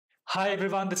Hi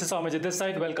everyone, this is Soumyajit this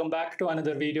side. Welcome back to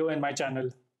another video in my channel.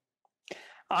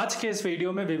 आज के इस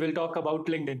video में we will talk about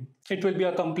LinkedIn. It will be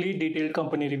a complete detailed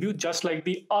company review just like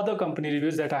the other company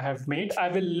reviews that I have made. I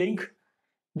will link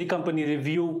the company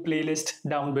review playlist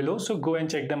down below, so go and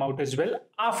check them out as well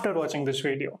after watching this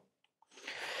video.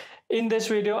 In this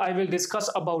video, I will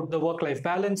discuss about the work-life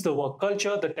balance, the work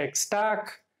culture, the tech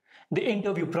stack, the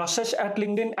interview process at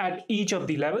LinkedIn at each of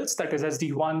the levels, that is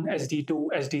SD1, SD2,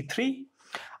 SD3.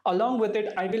 Along with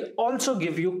it, I will also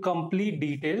give you complete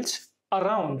details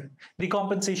around the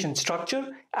compensation structure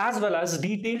as well as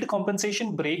detailed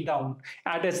compensation breakdown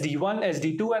at SD1,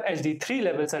 SD2, and SD3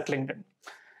 levels at LinkedIn.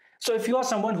 So if you are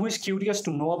someone who is curious to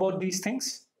know about these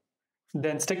things,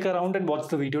 then stick around and watch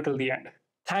the video till the end.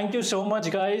 Thank you so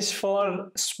much guys for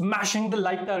smashing the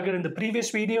like target in the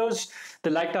previous videos.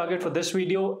 The like target for this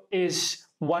video is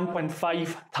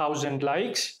 1.5 thousand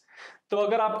likes. तो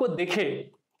अगर आपको दिखे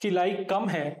कि like कम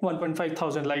है 1.5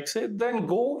 thousand likes से, then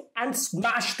go and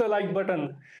smash the like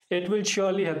button. It will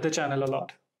surely help the channel a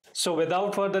lot. So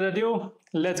without further ado,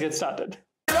 let's get started.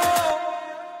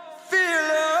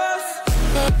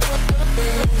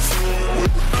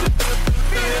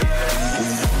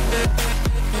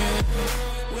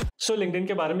 So LinkedIn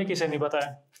के बारे में किसे नहीं पता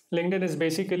है? LinkedIn is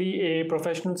basically a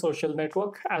professional social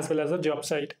network as well as a job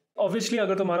site. Obviously,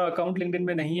 अगर तुम्हारा account LinkedIn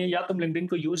में नहीं है या तुम LinkedIn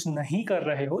को यूज नहीं कर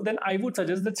रहे हो, then I would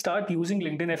suggest that start using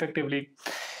LinkedIn effectively.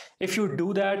 If you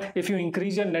do that, if you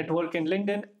increase your network in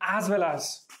LinkedIn as well as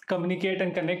communicate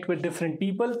and connect with different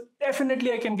people,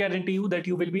 definitely I can guarantee you that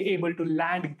you will be able to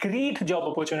land great job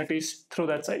opportunities through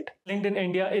that site. LinkedIn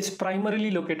India is primarily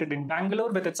located in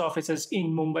Bangalore with its offices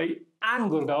in Mumbai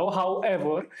and Gurgaon.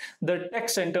 However, the tech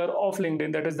center of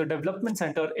LinkedIn, that is the development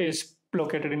center, is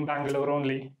located in Bangalore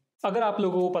only. अगर आप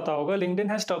लोगों को पता होगा, LinkedIn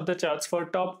has topped the charts for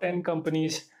top 10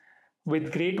 companies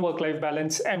with great work-life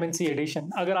balance MNC edition.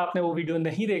 अगर आपने वो video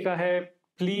नहीं देखा है,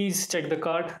 please check the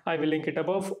card. I will link it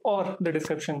above or the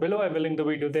description below. I will link the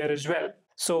video there as well.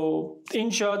 So in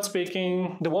short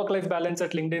speaking, the work-life balance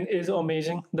at LinkedIn is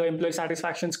amazing. The employee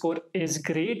satisfaction score is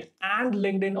great, and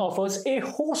LinkedIn offers a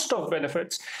host of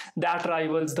benefits that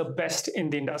rivals the best in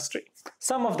the industry.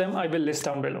 Some of them I will list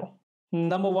down below.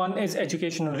 Number one is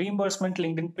educational reimbursement.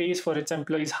 LinkedIn pays for its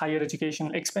employees' higher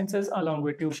educational expenses along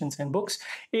with tuitions and books.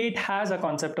 It has a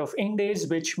concept of in-days,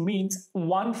 which means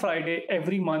one Friday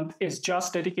every month is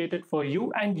just dedicated for you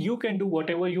and you can do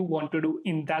whatever you want to do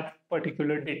in that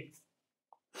particular day.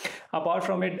 Apart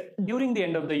from it, during the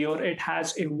end of the year, it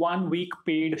has a 1 week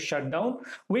paid shutdown,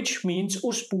 which means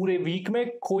उस पूरे week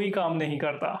में कोई काम नहीं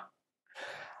करता.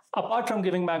 Apart from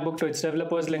giving MacBook to its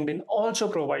developers, LinkedIn also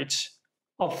provides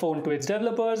a phone to its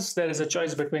developers. There is a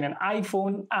choice between an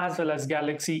iPhone as well as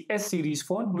Galaxy S series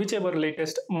phone. Whichever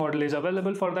latest model is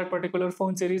available for that particular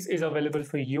phone series is available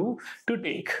for you to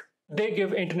take. They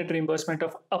give internet reimbursement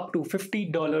of up to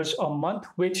 $50 a month,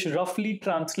 which roughly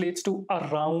translates to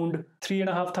around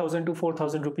 3,500 to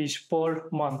 4,000 rupees per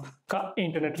month ka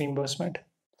internet reimbursement.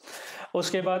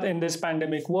 उसके बाद in this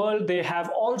pandemic world, they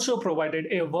have also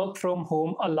provided a work from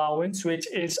home allowance,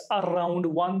 which is around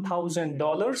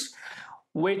 $1,000,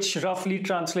 which roughly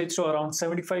translates to around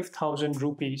 75,000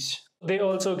 rupees. They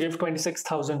also give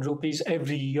 26,000 rupees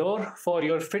every year for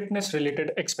your fitness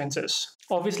related expenses.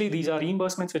 Obviously, these are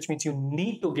reimbursements, which means you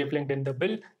need to give LinkedIn the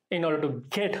bill in order to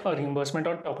get a reimbursement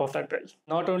on top of that bill.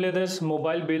 Not only this,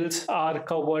 mobile bills are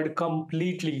covered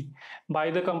completely by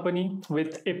the company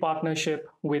with a partnership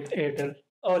with Airtel.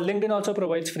 LinkedIn also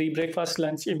provides free breakfast,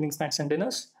 lunch, evening snacks, and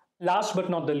dinners. Last but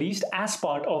not the least, as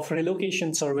part of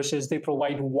relocation services, they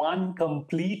provide 1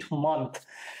 complete month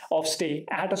of stay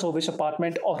at a service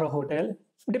apartment or a hotel,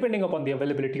 depending upon the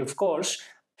availability, of course.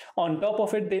 On top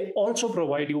of it, they also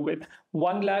provide you with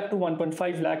 1 lakh to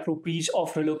 1.5 lakh rupees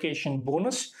of relocation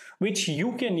bonus, which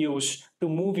you can use to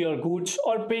move your goods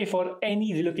or pay for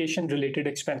any relocation related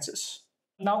expenses.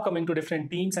 Now coming to different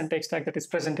teams and tech stack that is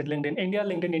present in LinkedIn India.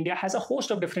 LinkedIn India has a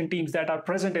host of different teams that are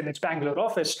present in its Bangalore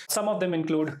office. Some of them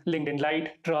include LinkedIn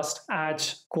Lite, Trust,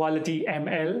 Ads, Quality,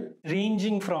 ML,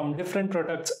 ranging from different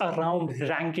products around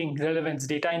ranking, relevance,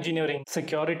 data engineering,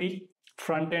 security,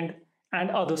 front-end, and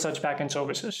other such backend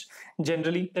services.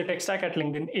 Generally, the tech stack at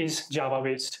LinkedIn is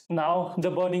Java-based. Now,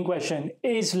 the burning question,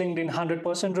 is LinkedIn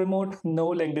 100% remote? No,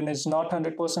 LinkedIn is not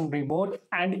 100% remote.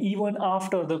 And even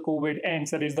after the COVID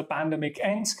ends, that is the pandemic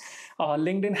ends,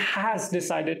 LinkedIn has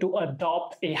decided to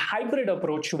adopt a hybrid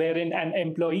approach wherein an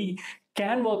employee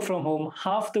can work from home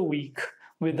half the week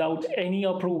without any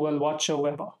approval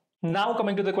whatsoever. Now,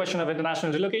 coming to the question of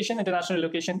international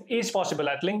relocation is possible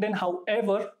at LinkedIn.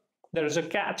 However, there is a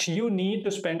catch. You need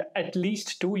to spend at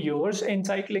least 2 years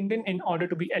inside LinkedIn in order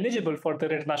to be eligible for the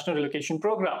international relocation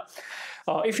program.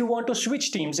 If you want to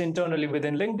switch teams internally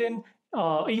within LinkedIn,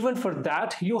 even for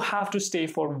that, you have to stay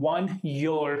for 1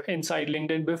 year inside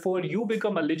LinkedIn before you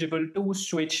become eligible to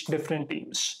switch different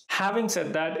teams. Having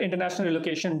said that, international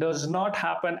relocation does not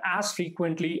happen as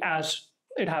frequently as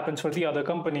it happens for the other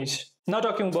companies. Now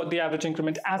talking about the average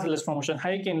increment as well as promotion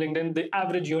hike in LinkedIn, the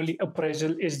average yearly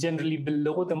appraisal is generally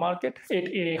below the market.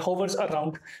 It hovers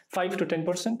around 5 to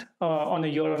 10% on a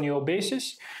year-on-year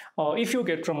basis. If you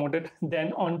get promoted,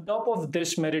 then on top of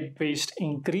this merit-based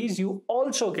increase, you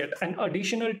also get an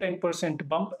additional 10%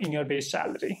 bump in your base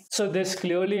salary. So this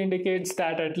clearly indicates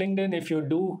that at LinkedIn, if you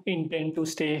do intend to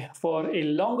stay for a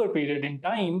longer period in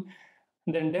time,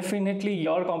 then definitely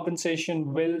your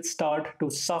compensation will start to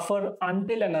suffer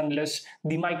until and unless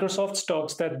the Microsoft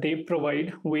stocks that they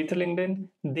provide with LinkedIn,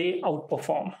 they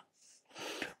outperform.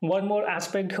 One more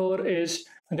aspect here is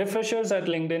refreshers at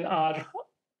LinkedIn are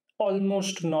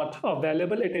almost not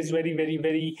available. It is very, very,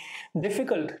 very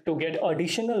difficult to get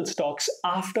additional stocks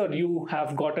after you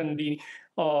have gotten the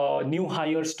new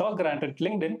higher stock grant at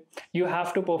LinkedIn. You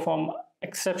have to perform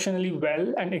exceptionally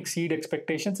well and exceed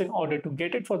expectations in order to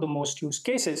get it for the most use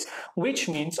cases, which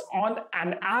means on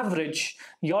an average,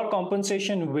 your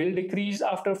compensation will decrease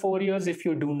after 4 years if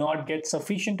you do not get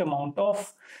sufficient amount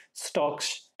of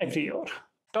stocks every year.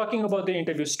 Talking about the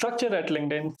interview structure at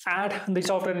LinkedIn, at the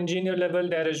software engineer level,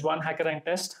 there is 1 HackerRank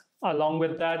test. Along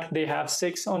with that, they have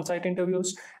 6 on-site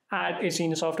interviews. At a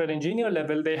senior software engineer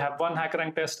level, they have 1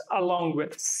 HackerRank test along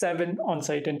with 7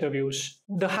 on-site interviews.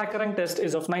 The HackerRank test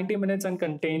is of 90 minutes and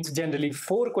contains generally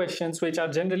 4 questions, which are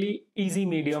generally easy,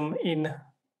 medium in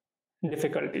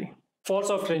difficulty. For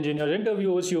software engineer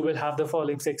interviews, you will have the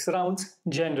following 6 rounds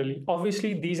generally.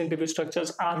 Obviously, these interview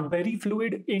structures are very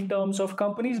fluid in terms of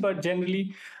companies, but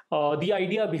generally, the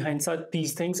idea behind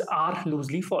these things are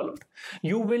loosely followed.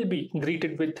 You will be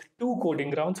greeted with 2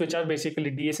 coding rounds, which are basically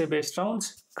DSA-based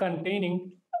rounds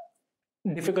containing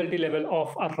difficulty level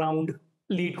of around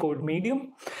lead code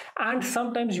medium, and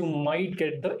sometimes you might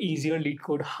get the easier lead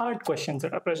code hard questions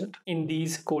that are present in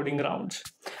these coding rounds.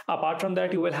 Apart from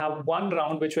that, you will have 1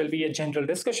 round which will be a general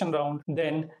discussion round.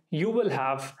 Then you will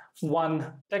have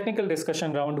 1 technical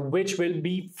discussion round which will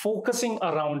be focusing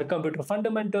around computer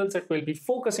fundamentals. It will be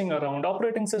focusing around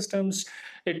operating systems.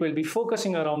 It will be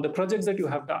focusing around the projects that you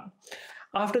have done.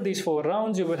 After these 4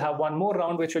 rounds, you will have 1 more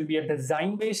round, which will be a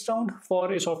design-based round.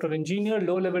 For a software engineer,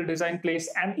 low-level design plays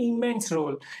an immense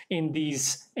role in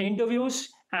these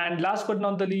interviews. And last but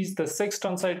not the least, the 6th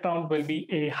on-site round will be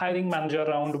a hiring manager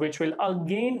round, which will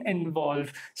again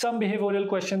involve some behavioral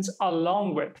questions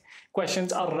along with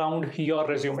questions around your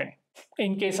resume.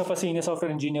 In case of a senior software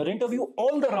engineer interview,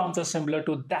 all the rounds are similar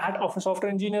to that of a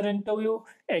software engineer interview,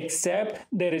 except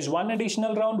there is 1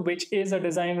 additional round, which is a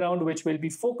design round, which will be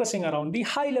focusing around the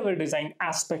high-level design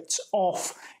aspects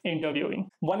of interviewing.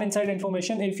 One inside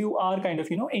information, if you are kind of,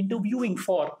 interviewing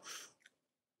for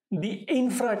the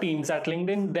infra teams at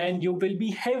LinkedIn, then you will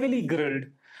be heavily grilled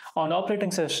on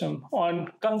operating system, on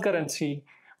concurrency,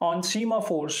 on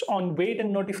semaphores, on wait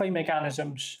and notify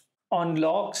mechanisms, on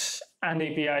logs and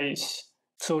APIs.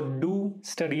 So do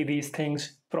study these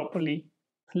things properly.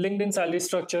 LinkedIn salary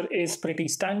structure is pretty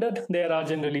standard. There are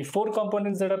generally 4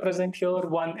 components that are present here.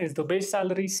 1 is the base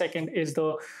salary. 2nd is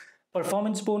the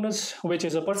performance bonus, which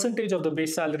is a percentage of the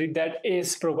base salary that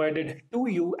is provided to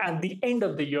you at the end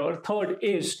of the year. 3rd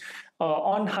is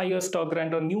on higher stock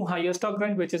grant or new higher stock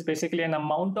grant, which is basically an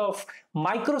amount of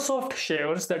Microsoft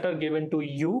shares that are given to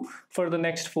you for the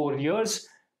next 4 years,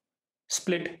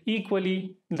 split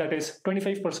equally, that is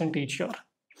 25% each year.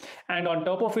 And on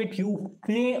top of it, you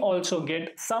may also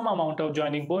get some amount of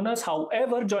joining bonus.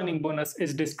 However, joining bonus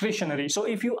is discretionary. So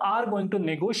if you are going to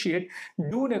negotiate,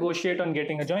 do negotiate on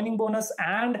getting a joining bonus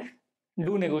and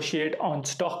do negotiate on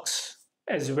stocks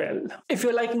as well. If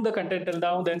you're liking the content till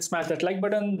now, then smash that like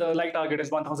button. The like target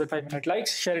is 1,500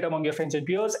 likes. Share it among your friends and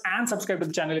peers and subscribe to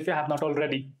the channel if you have not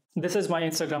already. This is my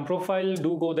Instagram profile.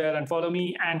 Do go there and follow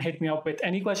me and hit me up with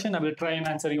any question. I will try and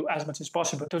answer you as much as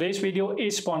possible. Today's video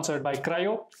is sponsored by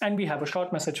CRIO and we have a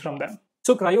short message from them.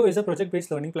 So CRIO is a project-based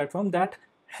learning platform that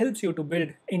helps you to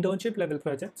build internship level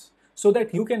projects so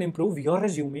that you can improve your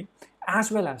resume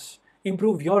as well as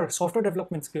improve your software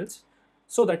development skills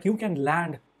so that you can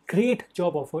land great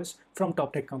job offers from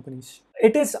top tech companies.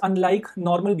 It is unlike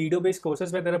normal video-based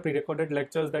courses where there are pre-recorded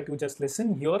lectures that you just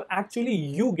listen. Here, actually,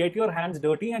 you get your hands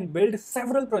dirty and build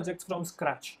several projects from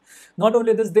scratch. Not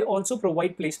only this, they also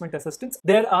provide placement assistance.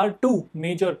 There are 2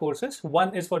 major courses.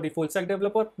 One is for the full stack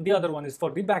developer. The other one is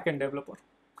for the backend developer.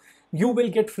 you will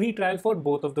get free trial for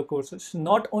both of the courses.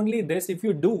 Not only this, if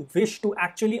you do wish to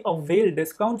actually avail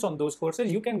discounts on those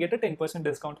courses, you can get a 10%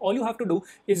 discount. All you have to do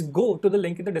is go to the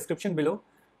link in the description below,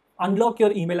 unlock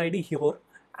your email ID here,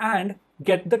 and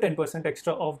get the 10%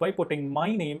 extra off by putting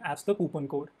my name as the coupon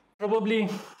code. Probably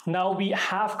now we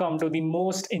have come to the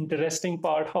most interesting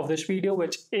part of this video,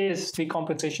 which is the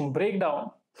compensation breakdown,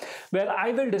 where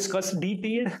I will discuss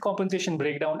detailed compensation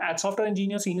breakdown at software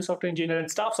engineer, senior software engineer,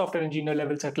 and staff software engineer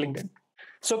levels at LinkedIn.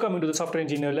 So coming to the software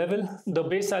engineer level, the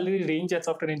base salary range at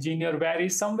software engineer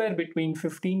varies somewhere between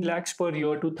 15 lakhs per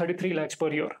year to 33 lakhs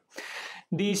per year.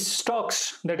 These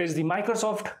stocks, that is the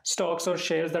Microsoft stocks or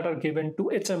shares that are given to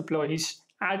its employees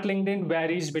at LinkedIn,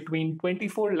 varies between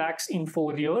 24 lakhs in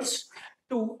 4 years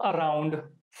to around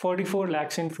 44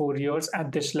 lakhs in 4 years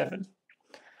at this level.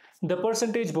 The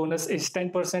percentage bonus is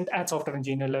 10% at software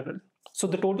engineer level. So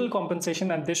the total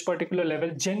compensation at this particular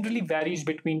level generally varies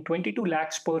between 22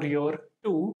 lakhs per year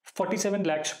to 47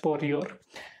 lakhs per year.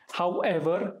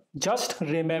 However, just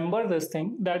remember this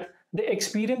thing, that the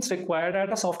experience required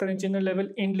at a software engineer level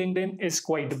in LinkedIn is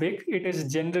quite big. It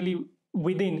is generally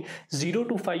within 0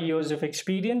 to 5 years of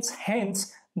experience,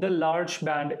 hence the large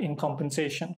band in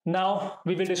compensation. Now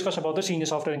we will discuss about the senior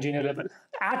software engineer level.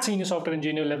 At senior software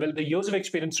engineer level, the years of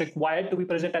experience required to be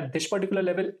present at this particular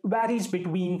level varies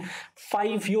between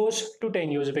 5 years to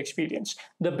 10 years of experience.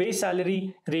 The base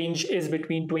salary range is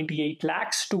between 28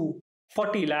 lakhs to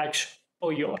 40 lakhs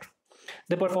per year.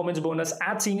 The performance bonus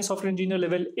at senior software engineer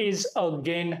level is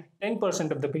again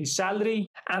 10% of the base salary,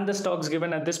 and the stocks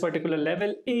given at this particular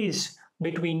level is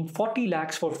between 40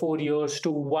 lakhs for 4 years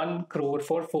to 1 crore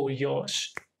for 4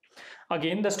 years.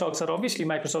 Again, the stocks are obviously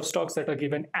Microsoft stocks that are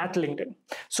given at LinkedIn.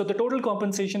 So the total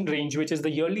compensation range, which is the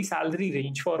yearly salary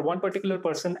range for one particular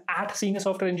person at senior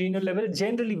software engineer level,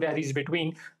 generally varies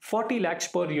between 40 lakhs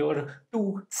per year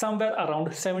to somewhere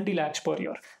around 70 lakhs per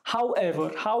year.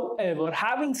 However,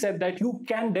 having said that, you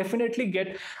can definitely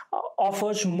get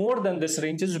offers more than this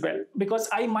range as well, because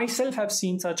I myself have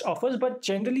seen such offers, but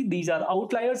generally these are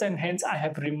outliers, and hence I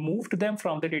have removed them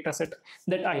from the dataset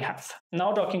that I have.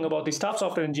 Now talking about the staff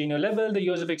software engineer level, the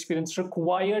years of experience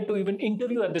required to even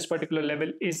interview at this particular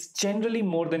level is generally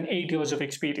more than 8 years of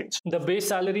experience. The base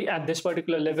salary at this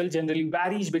particular level generally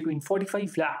varies between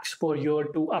 45 lakhs per year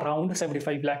to around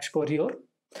 75 lakhs per year.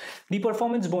 The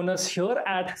performance bonus here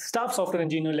at staff software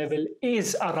engineer level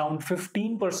is around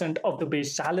 15% of the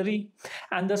base salary,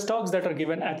 and the stocks that are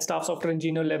given at staff software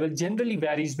engineer level generally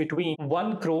varies between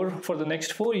 1 crore for the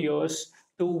next 4 years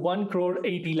to 1 crore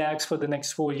 80 lakhs for the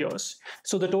next 4 years.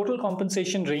 So the total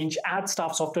compensation range at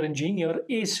staff software engineer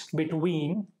is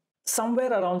between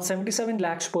somewhere around 77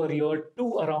 lakhs per year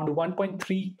to around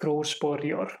 1.3 crores per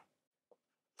year.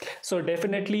 So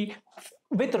definitely,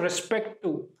 with respect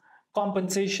to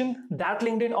compensation that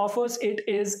LinkedIn offers, it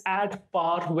is at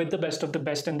par with the best of the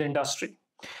best in the industry.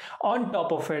 On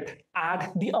top of it,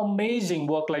 add the amazing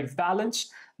work-life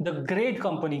balance, the great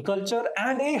company culture,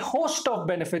 and a host of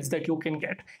benefits that you can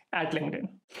get at LinkedIn.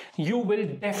 You will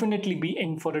definitely be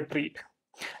in for a treat.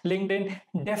 LinkedIn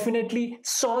definitely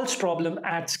solves problem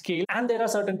at scale, and there are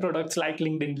certain products like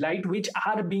LinkedIn Lite which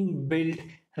are being built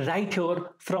right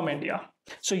here from India.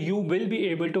 So you will be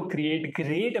able to create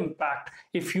great impact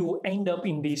if you end up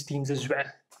in these teams as well.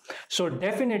 So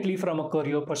definitely, from a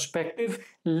career perspective,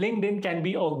 LinkedIn can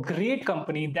be a great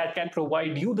company that can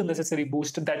provide you the necessary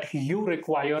boost that you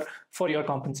require for your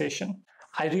compensation.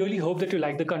 I really hope that you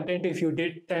like the content. If you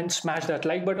did, then smash that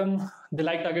like button. The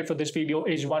like target for this video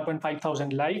is 1.5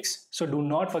 thousand likes. So do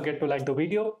not forget to like the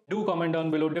video. Do comment down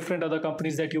below different other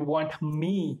companies that you want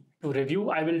me to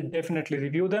review. I will definitely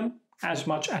review them as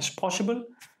much as possible.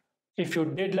 If you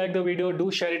did like the video, do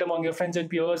share it among your friends and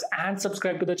peers, and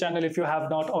subscribe to the channel if you have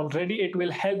not already. It will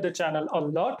help the channel a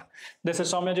lot. This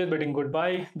is Soumyajit bidding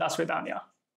goodbye. Das Vedanya.